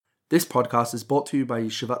This podcast is brought to you by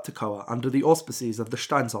Yeshivat Tekoa under the auspices of the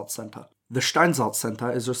Steinsaltz Center. The Steinsaltz Center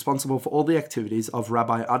is responsible for all the activities of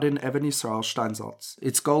Rabbi Adin Even Yisrael Steinsaltz.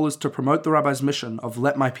 Its goal is to promote the rabbi's mission of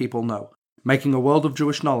Let My People Know, making a world of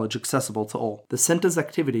Jewish knowledge accessible to all. The center's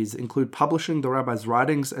activities include publishing the rabbi's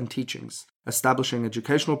writings and teachings, establishing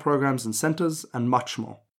educational programs and centers, and much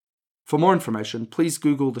more. For more information, please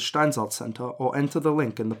Google the Steinsaltz Center or enter the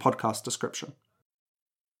link in the podcast description.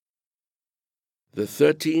 The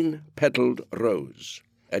 13-Petaled Rose,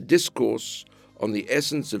 a discourse on the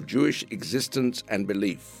essence of Jewish existence and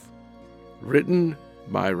belief. Written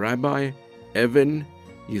by Rabbi Even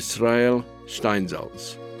Yisrael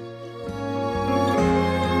Steinsaltz.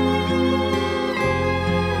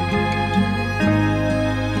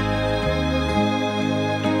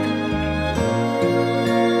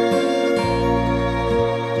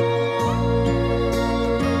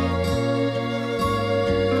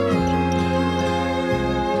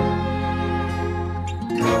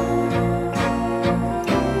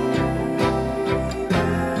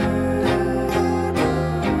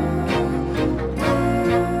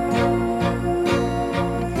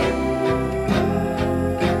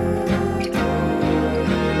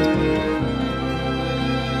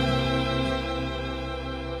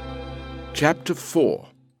 Chapter 4.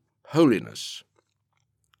 Holiness.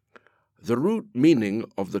 The root meaning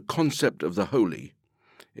of the concept of the holy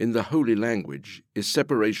in the holy language is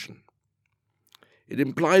separation. It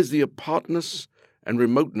implies the apartness and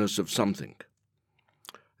remoteness of something.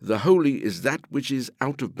 The holy is that which is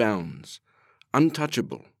out of bounds,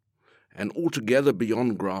 untouchable, and altogether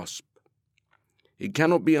beyond grasp. It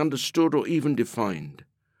cannot be understood or even defined,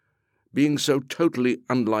 being so totally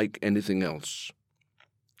unlike anything else.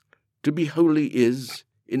 To be holy is,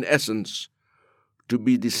 in essence, to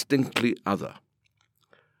be distinctly other.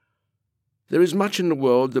 There is much in the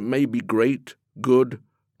world that may be great, good,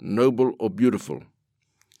 noble, or beautiful,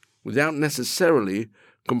 without necessarily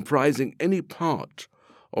comprising any part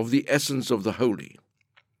of the essence of the holy.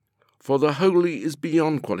 For the holy is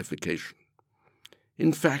beyond qualification.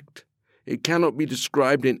 In fact, it cannot be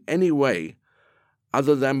described in any way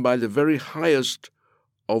other than by the very highest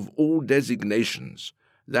of all designations,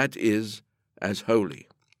 that is, as holy.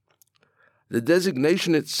 The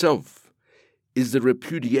designation itself is the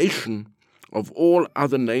repudiation of all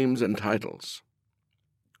other names and titles.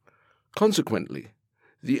 Consequently,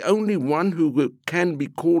 the only one who can be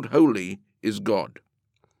called holy is God.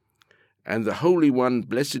 And the Holy One,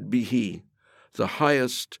 blessed be He, the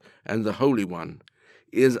highest and the Holy One,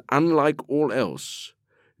 is unlike all else,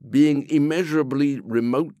 being immeasurably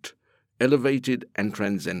remote, elevated, and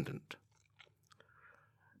transcendent.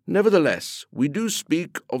 Nevertheless, we do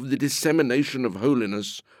speak of the dissemination of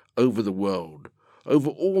holiness over the world, over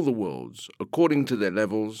all the worlds, according to their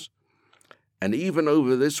levels, and even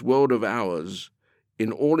over this world of ours,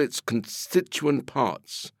 in all its constituent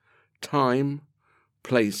parts, time,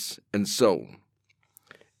 place, and soul.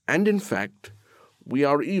 And in fact, we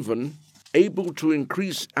are even able to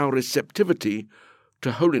increase our receptivity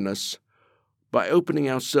to holiness by opening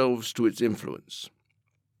ourselves to its influence.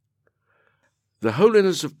 The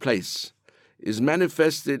holiness of place is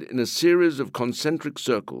manifested in a series of concentric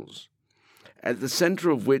circles, at the center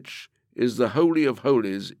of which is the Holy of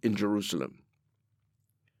Holies in Jerusalem.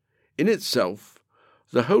 In itself,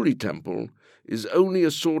 the Holy Temple is only a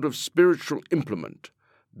sort of spiritual implement,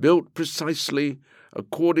 built precisely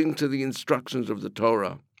according to the instructions of the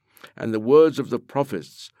Torah and the words of the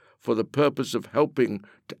prophets for the purpose of helping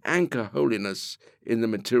to anchor holiness in the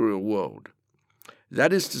material world.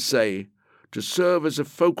 That is to say, to serve as a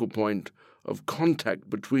focal point of contact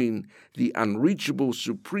between the unreachable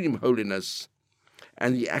supreme holiness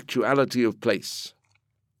and the actuality of place.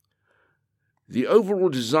 The overall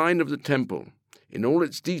design of the temple, in all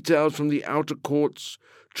its details from the outer courts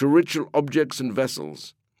to ritual objects and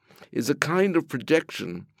vessels, is a kind of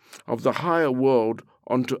projection of the higher world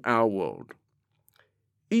onto our world.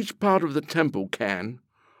 Each part of the temple can,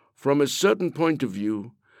 from a certain point of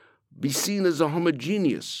view, be seen as a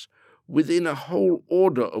homogeneous within a whole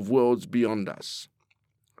order of worlds beyond us.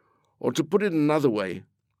 Or to put it another way,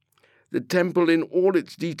 the temple in all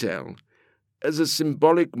its detail as a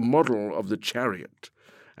symbolic model of the chariot,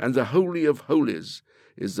 and the Holy of Holies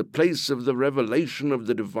is the place of the revelation of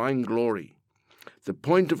the divine glory, the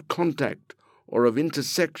point of contact or of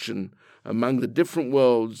intersection among the different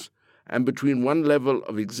worlds and between one level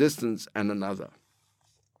of existence and another.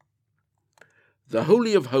 The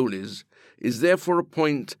Holy of Holies is therefore a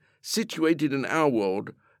point situated in our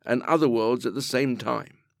world and other worlds at the same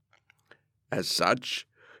time. As such,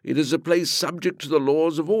 it is a place subject to the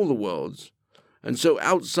laws of all the worlds, and so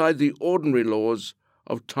outside the ordinary laws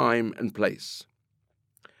of time and place.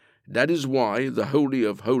 That is why the Holy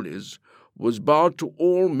of Holies was barred to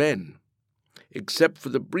all men, except for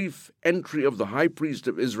the brief entry of the high priest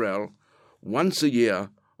of Israel once a year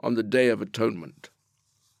on the Day of Atonement.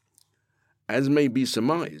 As may be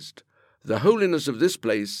surmised, the holiness of this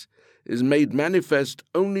place is made manifest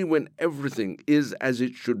only when everything is as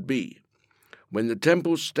it should be, when the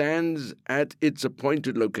temple stands at its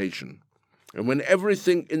appointed location, and when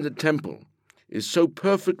everything in the temple is so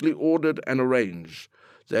perfectly ordered and arranged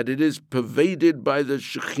that it is pervaded by the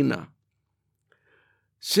Shekhinah.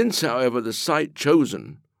 Since, however, the site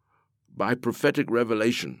chosen by prophetic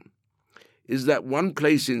revelation is that one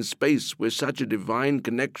place in space where such a divine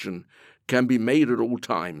connection can be made at all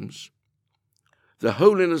times, the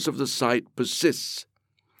holiness of the site persists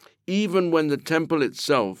even when the temple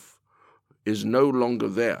itself is no longer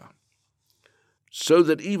there, so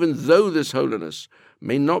that even though this holiness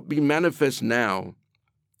may not be manifest now,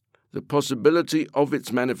 the possibility of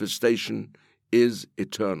its manifestation is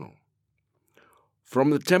eternal.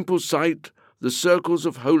 From the temple site, the circles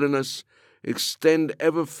of holiness extend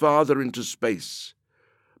ever farther into space,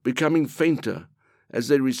 becoming fainter as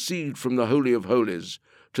they recede from the Holy of Holies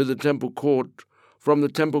to the temple court, from the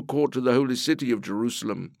temple court to the holy city of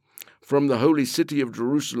Jerusalem, from the holy city of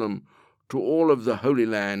Jerusalem to all of the Holy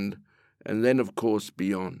Land, and then, of course,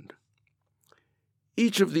 beyond.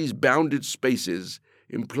 Each of these bounded spaces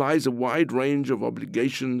implies a wide range of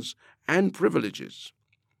obligations and privileges.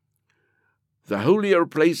 The holier a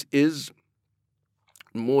place is,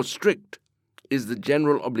 more strict is the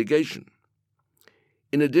general obligation.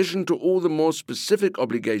 In addition to all the more specific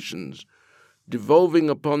obligations devolving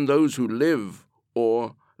upon those who live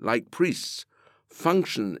or, like priests,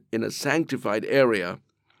 function in a sanctified area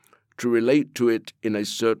to relate to it in a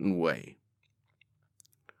certain way.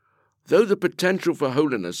 Though the potential for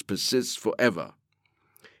holiness persists forever,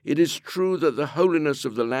 it is true that the holiness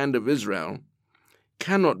of the land of Israel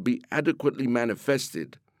cannot be adequately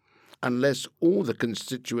manifested unless all the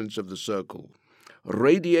constituents of the circle,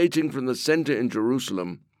 radiating from the center in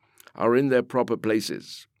Jerusalem, are in their proper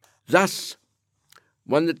places. Thus,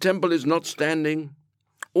 when the temple is not standing,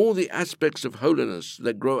 all the aspects of holiness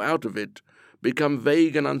that grow out of it become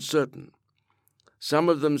vague and uncertain, some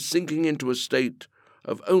of them sinking into a state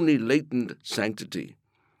of only latent sanctity,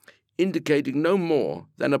 indicating no more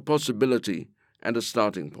than a possibility and a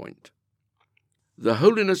starting point. The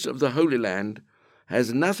holiness of the Holy Land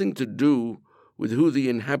has nothing to do with who the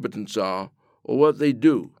inhabitants are or what they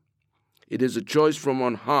do. It is a choice from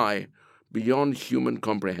on high, beyond human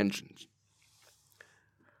comprehensions.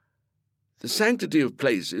 The sanctity of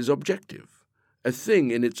place is objective, a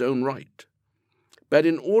thing in its own right. But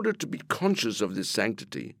in order to be conscious of this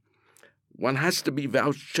sanctity, one has to be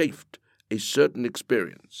vouchsafed a certain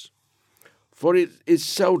experience. For it is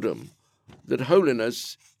seldom that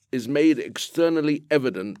holiness is made externally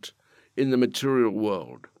evident in the material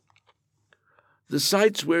world. The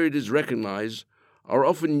sites where it is recognized are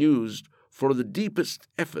often used for the deepest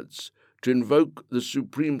efforts to invoke the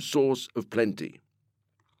supreme source of plenty.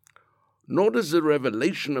 Nor does the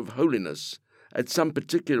revelation of holiness at some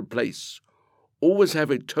particular place always have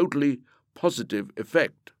a totally positive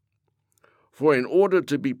effect. For in order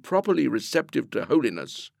to be properly receptive to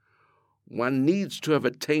holiness, one needs to have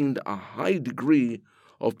attained a high degree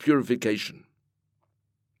of purification.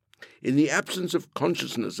 In the absence of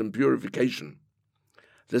consciousness and purification,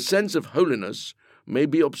 the sense of holiness may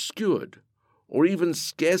be obscured or even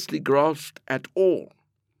scarcely grasped at all,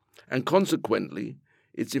 and consequently,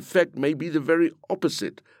 its effect may be the very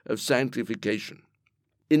opposite of sanctification.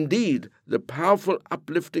 Indeed, the powerful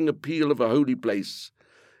uplifting appeal of a holy place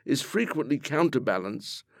is frequently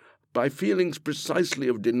counterbalanced by feelings precisely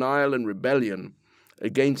of denial and rebellion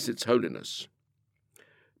against its holiness.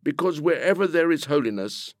 Because wherever there is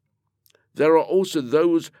holiness, there are also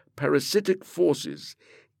those parasitic forces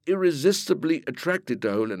irresistibly attracted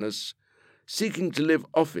to holiness, seeking to live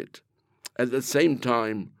off it, at the same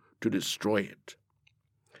time to destroy it.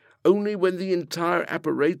 Only when the entire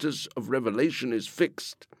apparatus of revelation is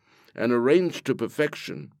fixed and arranged to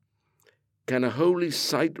perfection can a holy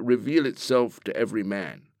site reveal itself to every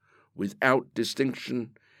man, without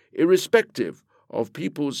distinction, irrespective of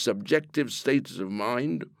people's subjective status of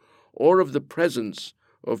mind or of the presence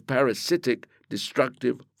of parasitic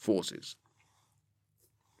destructive forces.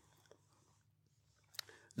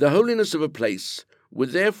 The holiness of a place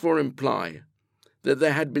would therefore imply that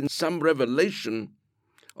there had been some revelation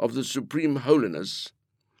of the supreme holiness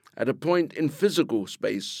at a point in physical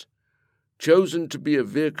space chosen to be a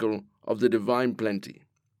vehicle of the divine plenty.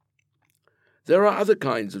 There are other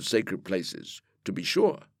kinds of sacred places, to be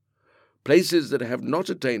sure, places that have not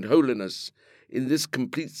attained holiness in this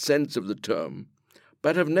complete sense of the term,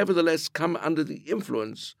 but have nevertheless come under the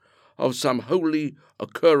influence of some holy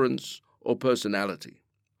occurrence or personality.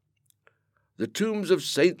 The tombs of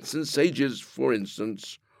saints and sages, for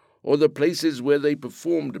instance, or the places where they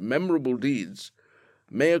performed memorable deeds,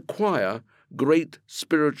 may acquire great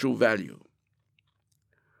spiritual value.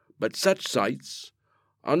 But such sites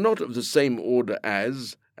are not of the same order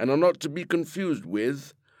as, and are not to be confused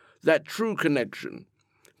with, that true connection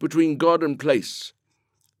between God and place,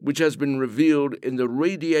 which has been revealed in the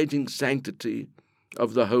radiating sanctity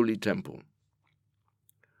of the holy temple.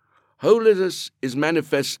 Holiness is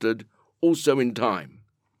manifested also in time,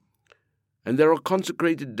 and there are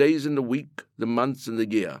consecrated days in the week, the months, and the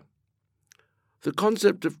year. The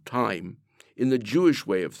concept of time, in the Jewish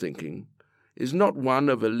way of thinking, is not one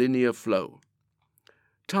of a linear flow.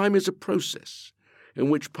 Time is a process in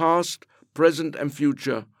which past, present, and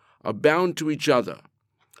future are bound to each other,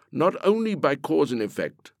 not only by cause and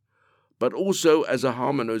effect, but also as a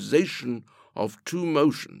harmonization of two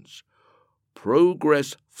motions,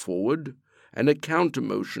 progress forward and a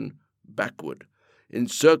counter-motion backward,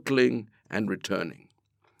 encircling and returning.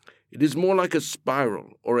 It is more like a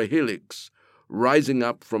spiral or a helix rising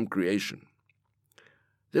up from creation.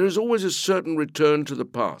 There is always a certain return to the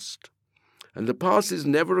past, and the past is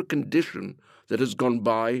never a condition that has gone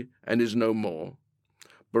by and is no more,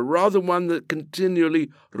 but rather one that continually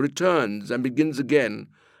returns and begins again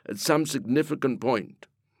at some significant point,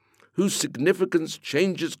 whose significance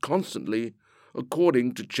changes constantly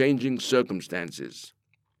according to changing circumstances.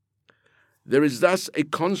 There is thus a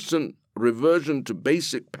constant reversion to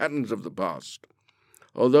basic patterns of the past,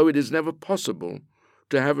 although it is never possible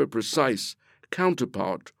to have a precise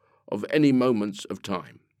counterpart of any moments of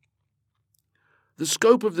time. The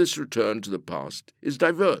scope of this return to the past is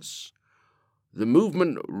diverse, the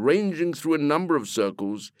movement ranging through a number of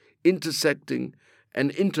circles, intersecting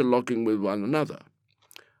and interlocking with one another.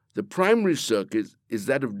 The primary circuit is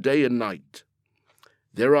that of day and night.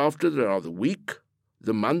 Thereafter there are the week,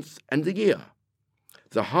 the month, and the year,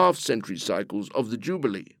 the half-century cycles of the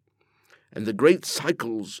Jubilee, and the great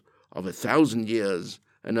cycles of 1,000 years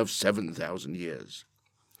and of 7,000 years.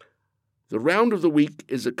 The round of the week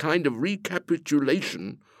is a kind of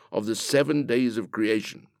recapitulation of the 7 days of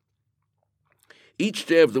creation. Each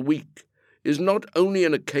day of the week is not only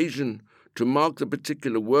an occasion to mark the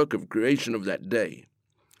particular work of creation of that day,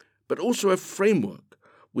 but also a framework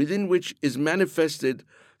within which is manifested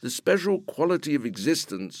the special quality of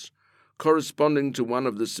existence corresponding to one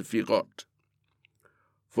of the Sephirot.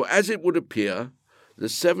 For as it would appear, the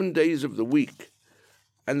 7 days of the week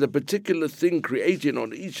and the particular thing created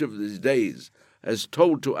on each of these days, as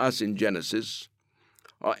told to us in Genesis,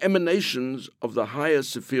 are emanations of the higher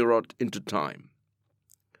Sephirot into time.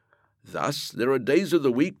 Thus, there are days of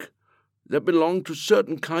the week that belong to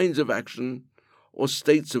certain kinds of action or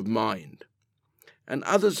states of mind, and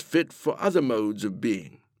others fit for other modes of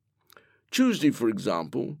being. Tuesday, for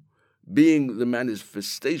example, being the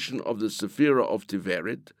manifestation of the Sephirah of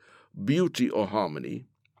Tiveret, beauty or harmony,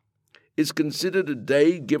 is considered a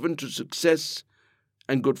day given to success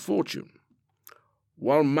and good fortune,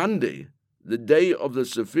 while Monday, the day of the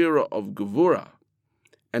Sephirah of Gevurah,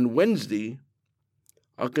 and Wednesday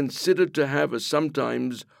are considered to have a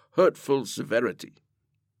sometimes hurtful severity.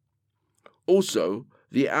 Also,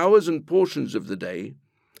 the hours and portions of the day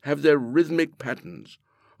have their rhythmic patterns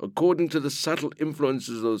according to the subtle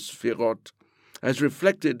influences of the Sephirot as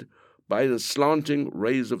reflected by the slanting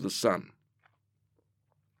rays of the sun.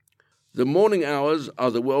 The morning hours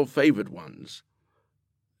are the well-favored ones.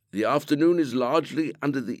 The afternoon is largely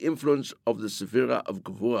under the influence of the Sephirah of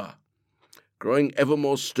Gevurah, growing ever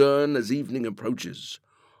more stern as evening approaches,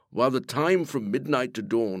 while the time from midnight to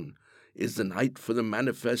dawn is the night for the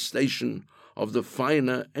manifestation of the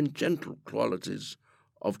finer and gentle qualities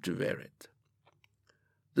of Tiveret.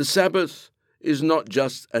 The Sabbath is not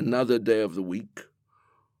just another day of the week,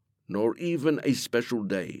 nor even a special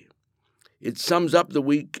day. It sums up the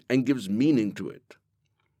week and gives meaning to it.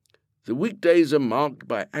 The weekdays are marked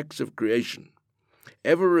by acts of creation,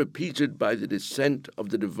 ever repeated by the descent of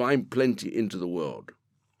the divine plenty into the world.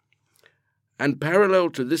 And parallel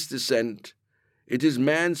to this descent, it is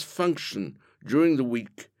man's function during the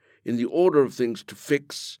week in the order of things to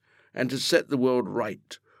fix and to set the world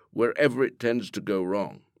right wherever it tends to go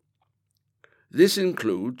wrong. This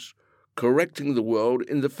includes correcting the world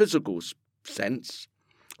in the physical sense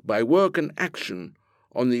by work and action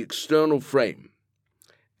on the external frame,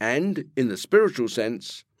 and in the spiritual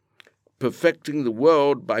sense, perfecting the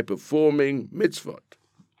world by performing mitzvot.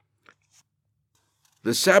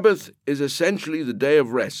 The Sabbath is essentially the day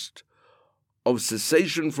of rest, of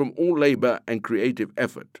cessation from all labor and creative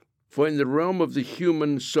effort. For in the realm of the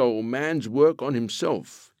human soul, man's work on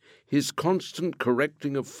himself, his constant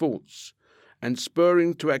correcting of faults, and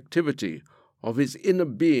spurring to activity of his inner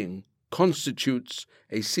being constitutes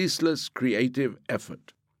a ceaseless creative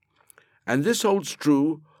effort. And this holds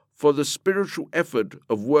true for the spiritual effort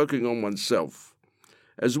of working on oneself,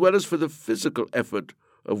 as well as for the physical effort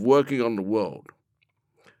of working on the world.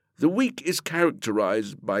 The week is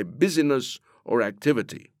characterized by busyness or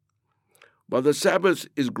activity, while the Sabbath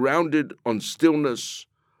is grounded on stillness,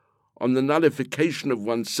 on the nullification of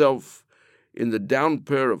oneself in the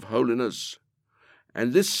downpour of holiness,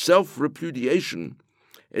 and this self-repudiation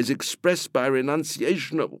is expressed by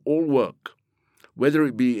renunciation of all work, whether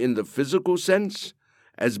it be in the physical sense,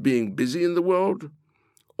 as being busy in the world,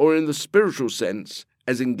 or in the spiritual sense,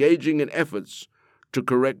 as engaging in efforts to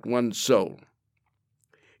correct one's soul.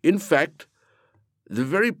 In fact, the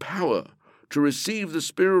very power to receive the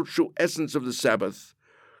spiritual essence of the Sabbath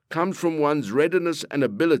comes from one's readiness and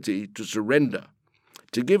ability to surrender,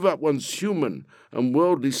 to give up one's human and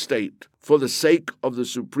worldly state for the sake of the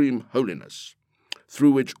supreme holiness,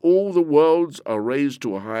 through which all the worlds are raised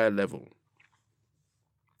to a higher level.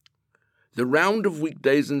 The round of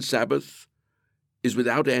weekdays and Sabbath is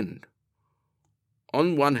without end.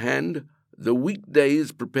 On one hand, the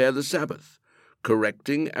weekdays prepare the Sabbath,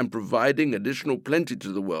 correcting and providing additional plenty to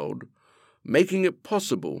the world, making it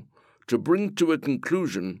possible to bring to a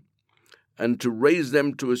conclusion and to raise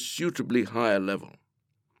them to a suitably higher level.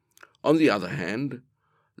 On the other hand,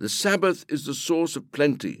 the Sabbath is the source of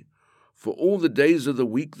plenty for all the days of the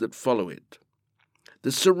week that follow it.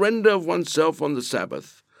 The surrender of oneself on the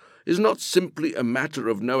Sabbath is not simply a matter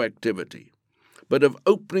of no activity, but of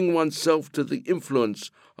opening oneself to the influence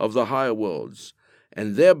of the higher worlds,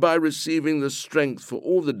 and thereby receiving the strength for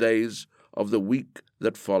all the days of the week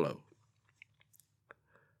that follow.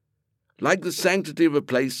 Like the sanctity of a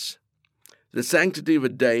place, the sanctity of a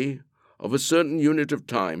day, of a certain unit of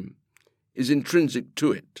time, is intrinsic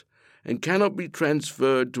to it, and cannot be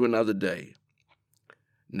transferred to another day.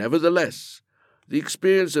 Nevertheless, the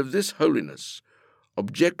experience of this holiness,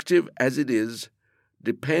 objective as it is,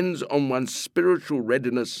 depends on one's spiritual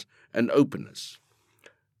readiness and openness.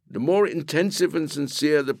 The more intensive and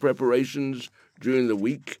sincere the preparations during the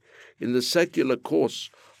week in the secular course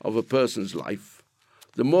of a person's life,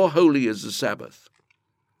 the more holy is the Sabbath.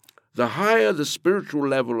 The higher the spiritual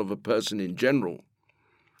level of a person in general,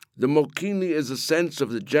 the more keenly is the sense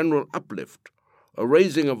of the general uplift, a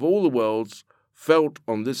raising of all the worlds, felt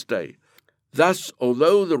on this day. Thus,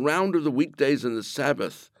 although the round of the weekdays and the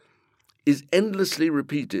Sabbath is endlessly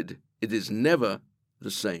repeated, it is never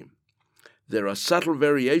the same. There are subtle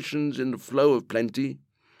variations in the flow of plenty,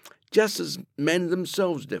 just as men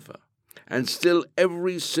themselves differ, and still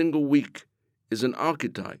every single week is an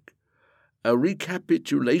archetype, a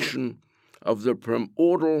recapitulation of the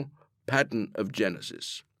primordial pattern of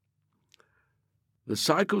Genesis. The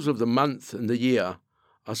cycles of the month and the year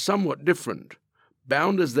are somewhat different,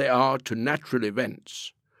 bound as they are to natural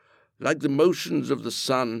events, like the motions of the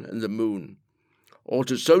sun and the moon, or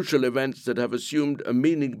to social events that have assumed a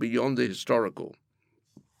meaning beyond the historical.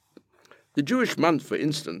 The Jewish month, for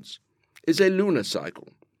instance, is a lunar cycle,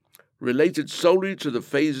 related solely to the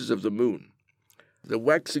phases of the moon. The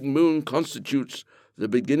waxing moon constitutes the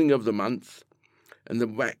beginning of the month, and the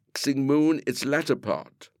waxing moon its latter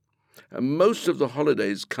part, and most of the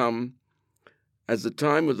holidays come as the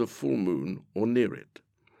time of the full moon or near it.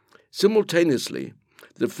 Simultaneously,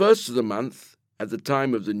 the first of the month, at the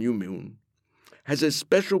time of the new moon, has a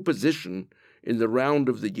special position in the round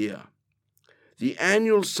of the year. The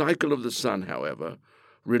annual cycle of the sun, however,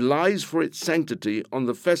 relies for its sanctity on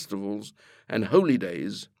the festivals and holy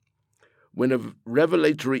days, when a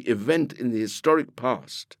revelatory event in the historic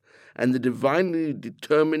past and the divinely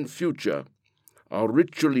determined future are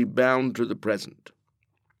ritually bound to the present.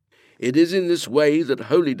 It is in this way that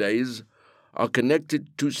holy days are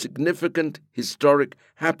connected to significant historic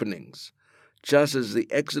happenings, just as the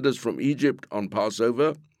Exodus from Egypt on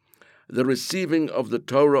Passover, the receiving of the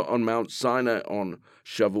Torah on Mount Sinai on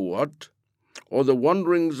Shavuot, or the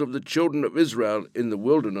wanderings of the children of Israel in the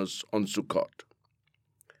wilderness on Sukkot.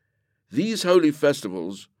 These holy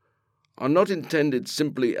festivals are not intended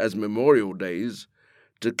simply as memorial days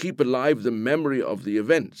to keep alive the memory of the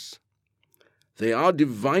events. They are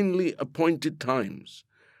divinely appointed times,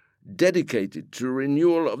 dedicated to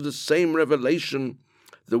renewal of the same revelation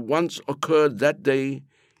that once occurred that day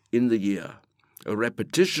in the year, a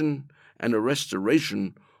repetition and a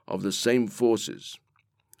restoration of the same forces.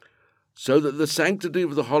 So that the sanctity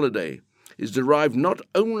of the holiday is derived not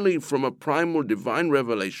only from a primal divine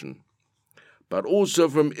revelation, but also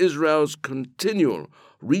from Israel's continual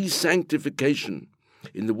re-sanctification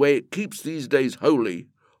in the way it keeps these days holy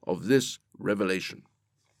of this revelation.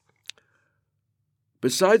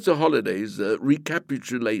 Besides the holidays that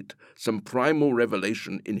recapitulate some primal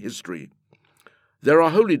revelation in history, there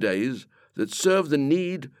are holy days that serve the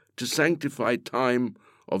need to sanctify time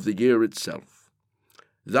of the year itself.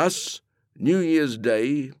 Thus, New Year's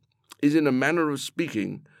Day is, in a manner of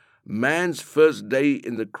speaking, man's first day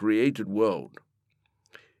in the created world.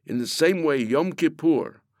 In the same way, Yom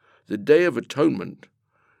Kippur, the Day of Atonement,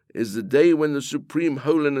 is the day when the supreme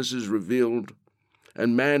holiness is revealed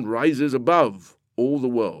and man rises above all the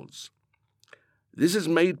worlds. This is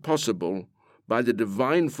made possible by the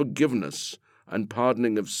divine forgiveness and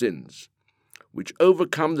pardoning of sins, which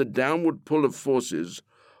overcome the downward pull of forces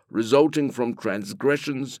resulting from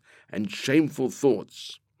transgressions and shameful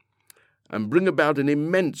thoughts, and bring about an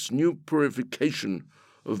immense new purification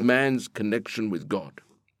of man's connection with God.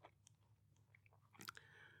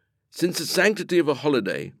 Since the sanctity of a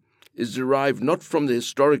holiday is derived not from the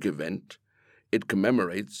historic event it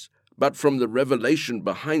commemorates, but from the revelation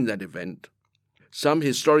behind that event, some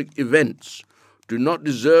historic events do not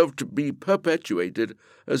deserve to be perpetuated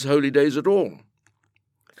as holy days at all.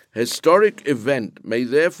 A historic event may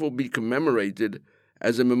therefore be commemorated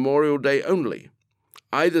as a memorial day only,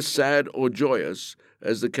 either sad or joyous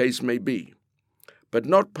as the case may be, but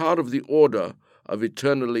not part of the order of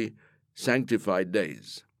eternally sanctified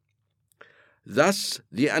days. Thus,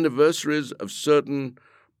 the anniversaries of certain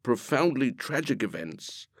profoundly tragic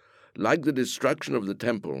events, like the destruction of the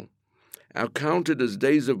temple, are counted as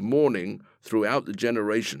days of mourning throughout the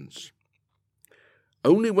generations.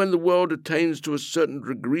 Only when the world attains to a certain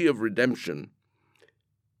degree of redemption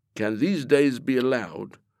can these days be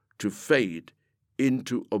allowed to fade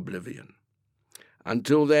into oblivion.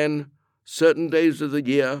 Until then, certain days of the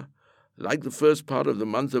year, like the first part of the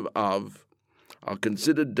month of Av, are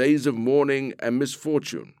considered days of mourning and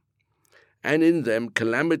misfortune, and in them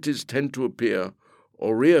calamities tend to appear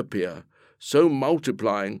or reappear, so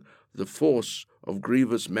multiplying the force of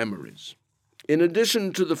grievous memories. In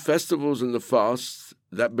addition to the festivals and the fasts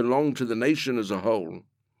that belong to the nation as a whole,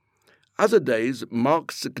 other days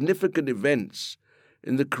mark significant events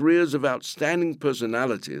in the careers of outstanding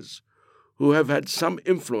personalities who have had some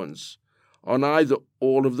influence on either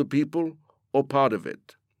all of the people or part of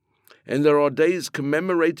it. And there are days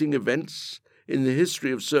commemorating events in the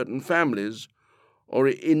history of certain families or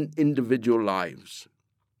in individual lives.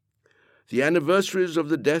 The anniversaries of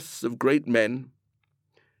the deaths of great men,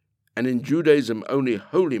 and in Judaism only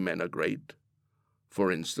holy men are great,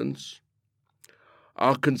 for instance,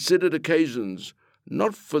 are considered occasions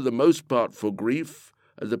not for the most part for grief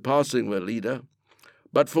at the passing of a leader,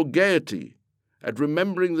 but for gaiety at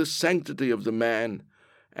remembering the sanctity of the man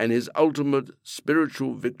and his ultimate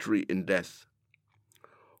spiritual victory in death.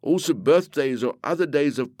 Also, birthdays or other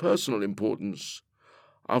days of personal importance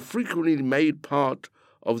are frequently made part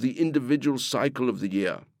of the individual cycle of the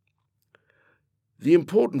year. The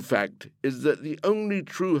important fact is that the only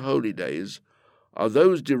true holy days are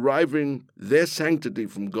those deriving their sanctity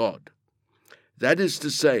from God. That is to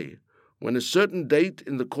say, when a certain date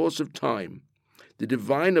in the course of time, the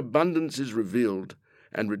divine abundance is revealed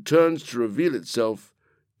and returns to reveal itself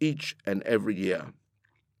each and every year.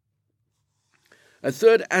 A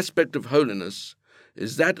third aspect of holiness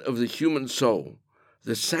is that of the human soul,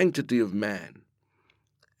 the sanctity of man.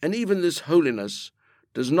 And even this holiness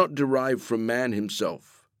does not derive from man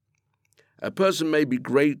himself. A person may be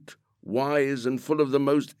great, wise, and full of the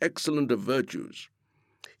most excellent of virtues.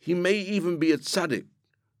 He may even be a tzaddik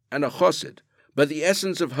and a chassid, but the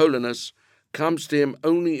essence of holiness comes to him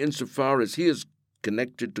only insofar as he is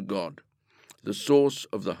connected to God, the source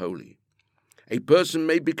of the holy. A person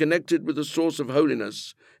may be connected with the source of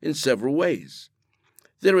holiness in several ways.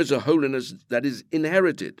 There is a holiness that is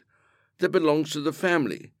inherited, that belongs to the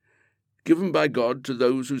family, given by God to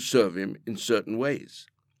those who serve him in certain ways.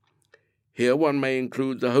 Here one may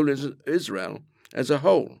include the holiness of Israel as a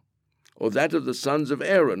whole, or that of the sons of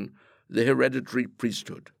Aaron, the hereditary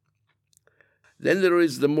priesthood. Then there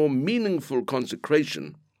is the more meaningful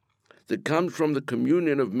consecration that comes from the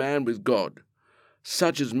communion of man with God,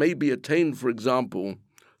 such as may be attained, for example,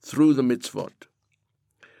 through the mitzvot.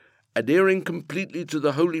 Adhering completely to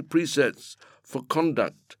the holy precepts for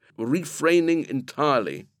conduct, refraining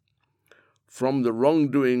entirely from the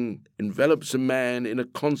wrongdoing, envelops a man in a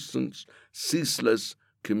constant, ceaseless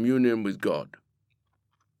communion with God.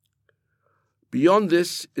 Beyond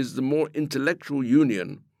this is the more intellectual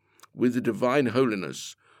union with the divine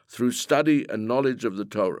holiness through study and knowledge of the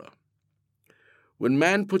Torah. When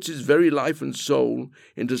man puts his very life and soul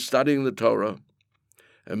into studying the Torah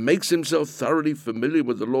and makes himself thoroughly familiar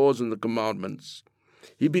with the laws and the commandments,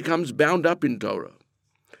 he becomes bound up in Torah,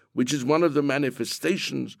 which is one of the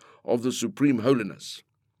manifestations of the supreme holiness.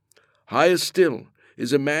 Higher still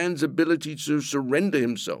is a man's ability to surrender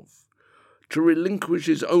himself, to relinquish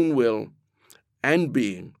his own will and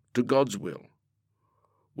being to God's will.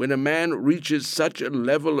 When a man reaches such a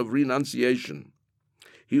level of renunciation,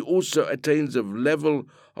 he also attains a level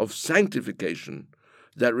of sanctification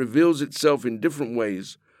that reveals itself in different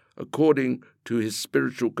ways according to his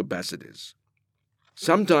spiritual capacities.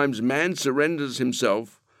 Sometimes man surrenders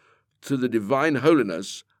himself to the divine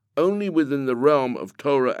holiness only within the realm of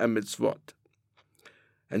Torah and mitzvot,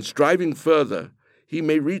 and striving further, he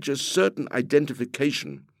may reach a certain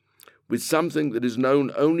identification with something that is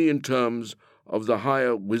known only in terms of the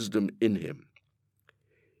higher wisdom in him.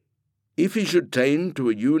 If he should attain to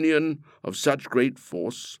a union of such great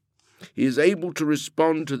force, he is able to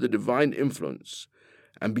respond to the divine influence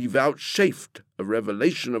and be vouchsafed a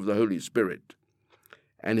revelation of the Holy Spirit,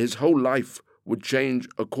 and his whole life would change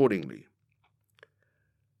accordingly.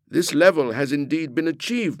 This level has indeed been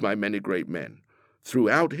achieved by many great men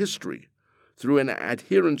throughout history, through an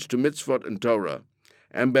adherence to mitzvot and Torah,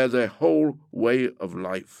 and by their whole way of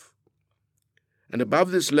life. And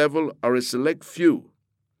above this level are a select few,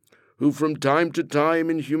 who from time to time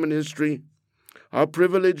in human history are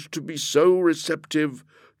privileged to be so receptive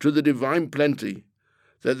to the divine plenty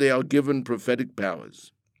that they are given prophetic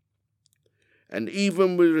powers. And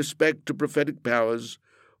even with respect to prophetic powers,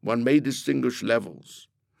 one may distinguish levels.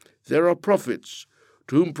 There are prophets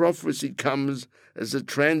to whom prophecy comes as a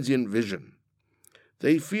transient vision.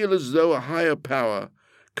 They feel as though a higher power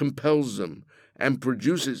compels them and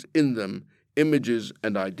produces in them images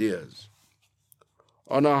and ideas.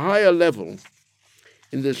 On a higher level,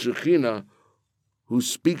 in the Shekhinah who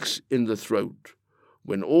speaks in the throat,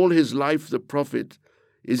 when all his life the prophet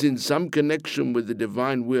is in some connection with the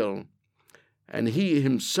divine will, and he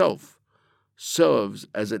himself serves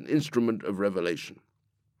as an instrument of revelation.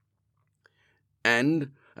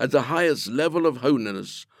 And at the highest level of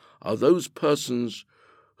holiness are those persons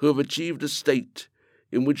who have achieved a state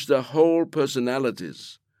in which their whole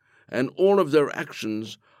personalities and all of their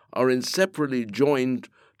actions are inseparably joined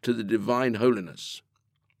to the divine holiness.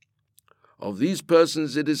 Of these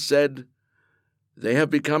persons it is said, they have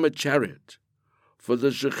become a chariot, for the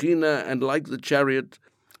Shekhinah, and like the chariot,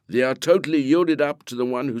 they are totally yielded up to the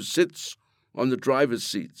one who sits on the driver's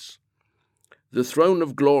seats, the throne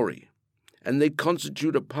of glory, and they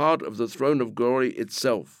constitute a part of the throne of glory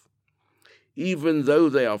itself, even though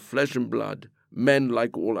they are flesh and blood, men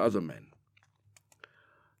like all other men.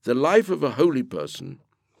 The life of a holy person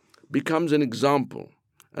becomes an example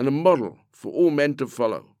and a model for all men to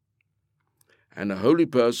follow. And a holy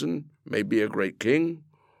person may be a great king,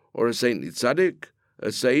 or a saintly tzaddik,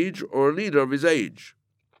 a sage, or a leader of his age.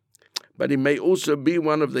 But he may also be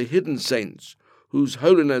one of the hidden saints whose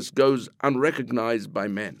holiness goes unrecognized by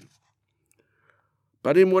men.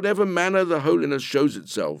 But in whatever manner the holiness shows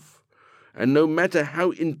itself, and no matter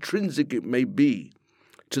how intrinsic it may be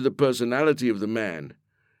to the personality of the man,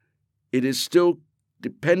 it is still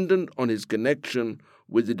dependent on his connection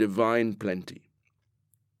with the divine plenty.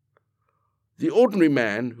 The ordinary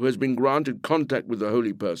man who has been granted contact with the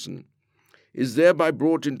holy person is thereby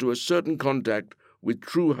brought into a certain contact with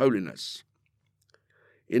true holiness.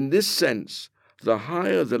 In this sense, the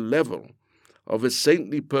higher the level of a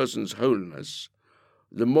saintly person's holiness,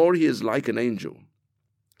 the more he is like an angel,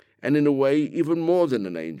 and in a way even more than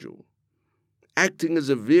an angel, acting as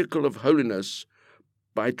a vehicle of holiness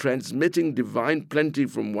by transmitting divine plenty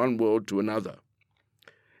from one world to another,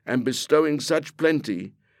 and bestowing such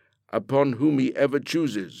plenty upon whom he ever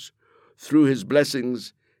chooses, through his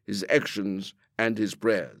blessings, his actions, and his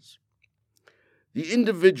prayers. The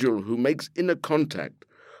individual who makes inner contact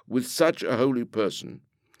with such a holy person,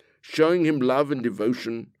 showing him love and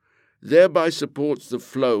devotion, thereby supports the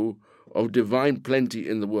flow of divine plenty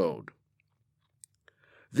in the world.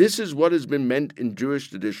 This is what has been meant in Jewish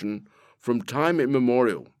tradition from time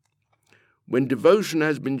immemorial, when devotion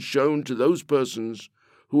has been shown to those persons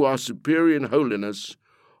who are superior in holiness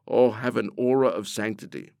or have an aura of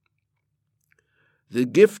sanctity. The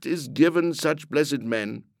gift is given such blessed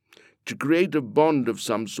men to create a bond of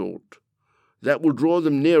some sort that will draw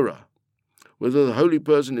them nearer, whether the holy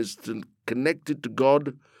person is connected to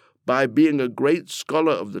God by being a great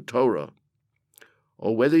scholar of the Torah,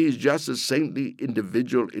 or whether he is just a saintly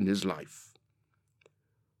individual in his life.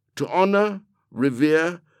 To honor,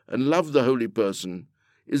 revere, and love the holy person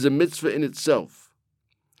is a mitzvah in itself,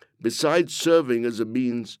 besides serving as a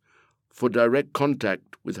means for direct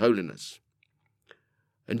contact with holiness.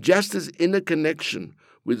 And just as inner connection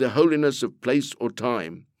with the holiness of place or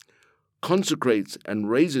time consecrates and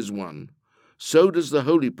raises one, so does the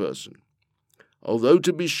holy person, although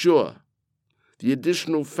to be sure, the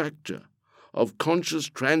additional factor of conscious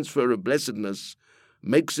transfer of blessedness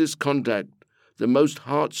makes this contact the most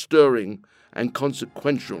heart-stirring and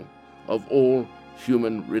consequential of all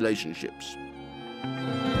human relationships.